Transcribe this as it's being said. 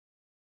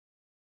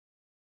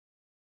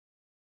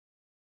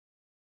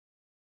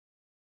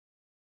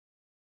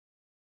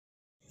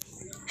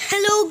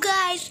Hello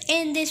guys,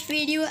 in this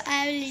video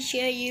I will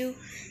show you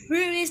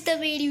where is the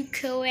way to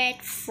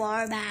collect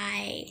for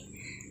buy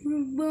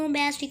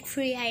bombastic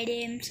free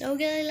items.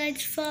 Okay,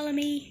 let's follow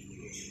me.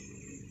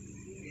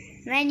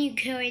 When you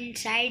go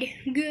inside,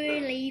 go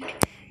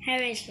left,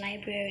 here is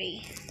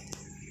library.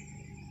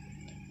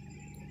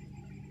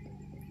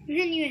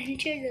 When you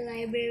enter the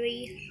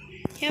library,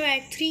 here are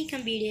 3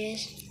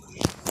 computers.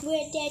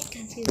 With that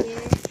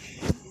computer,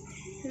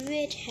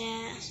 which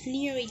has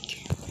near it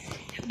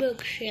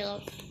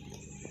bookshelf.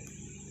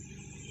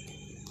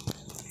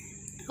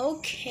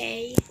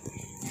 Okay,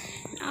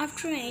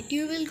 after it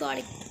you will got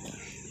a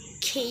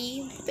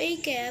key,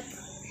 pick up.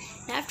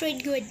 After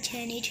it go a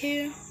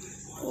janitor,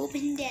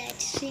 open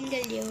that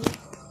single door.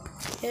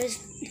 There's,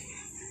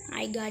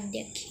 I got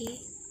the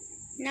key.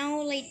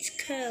 Now let's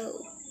go.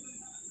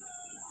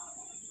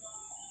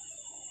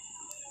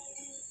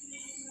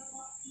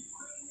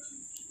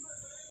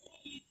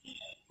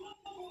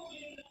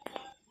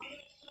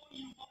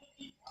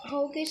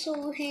 Okay, so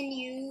when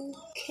you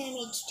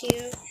come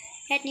here,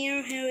 at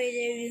near here is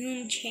a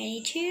room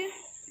janitor.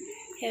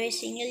 Here is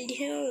single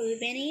door,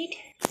 open it.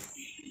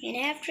 And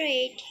after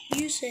it,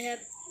 you have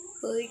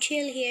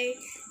virtual here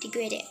to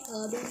get an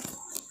album.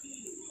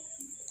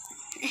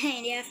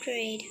 And after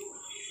it,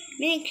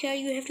 make sure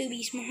you have to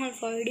be small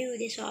for do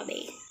this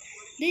hobby.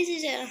 This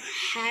is a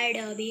hard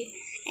hobby,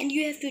 and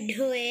you have to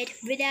do it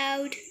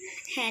without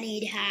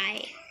any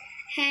high.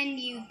 And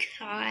you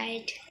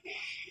got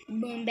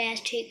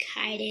bombastic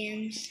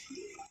items.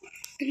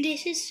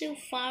 This is so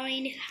far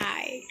and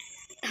hard.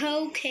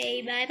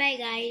 Okay, bye bye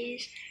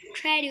guys.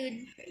 Try to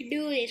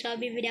do this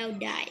hobby without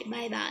die.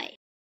 Bye bye.